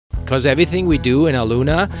because everything we do in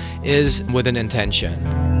Aluna is with an intention.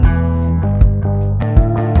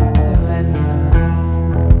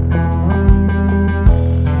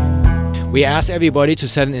 We ask everybody to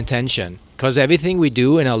set an intention, because everything we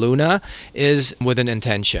do in Aluna is with an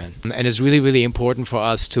intention. And it's really, really important for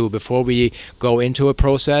us to, before we go into a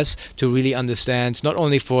process, to really understand, not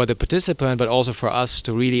only for the participant, but also for us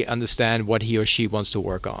to really understand what he or she wants to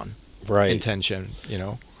work on. Right. Intention, you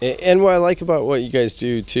know. And what I like about what you guys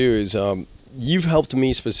do too is you've helped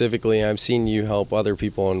me specifically. I've seen you help other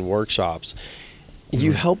people in workshops.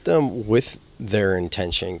 You help them with their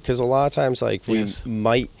intention, because a lot of times, like, we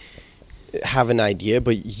might have an idea,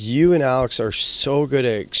 but you and Alex are so good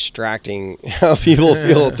at extracting how people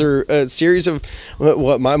feel through a series of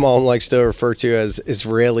what my mom likes to refer to as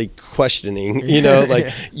Israeli questioning. You know,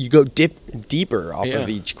 like you go deeper off of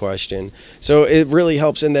each question. So it really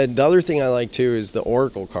helps. And then the other thing I like too is the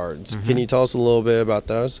oracle cards. Can you tell us a little bit about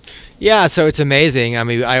those? Yeah, so it's amazing. I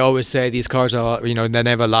mean, I always say these cards are, you know, they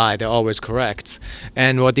never lie. They're always correct.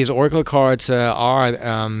 And what these oracle cards are,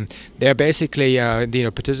 they're basically, you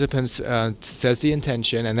know, participants says the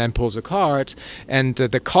intention and then pulls a card. And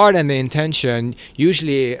the card and the intention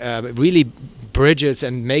usually really bridges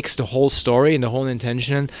and makes the whole story and the whole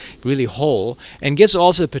intention really whole, and gives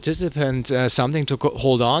also the participant something to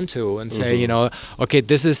hold on to and say, you know, okay,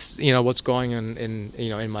 this is, you know, what's going on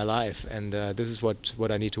in my life, and this is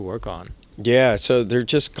what I need to work on. Yeah, so they're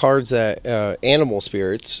just cards that animal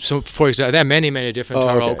spirits. So, for example, there are many different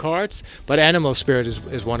tarot cards, but animal spirit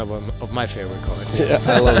is one of them, of my favorite cards. Yeah,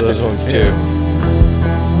 I love those ones too.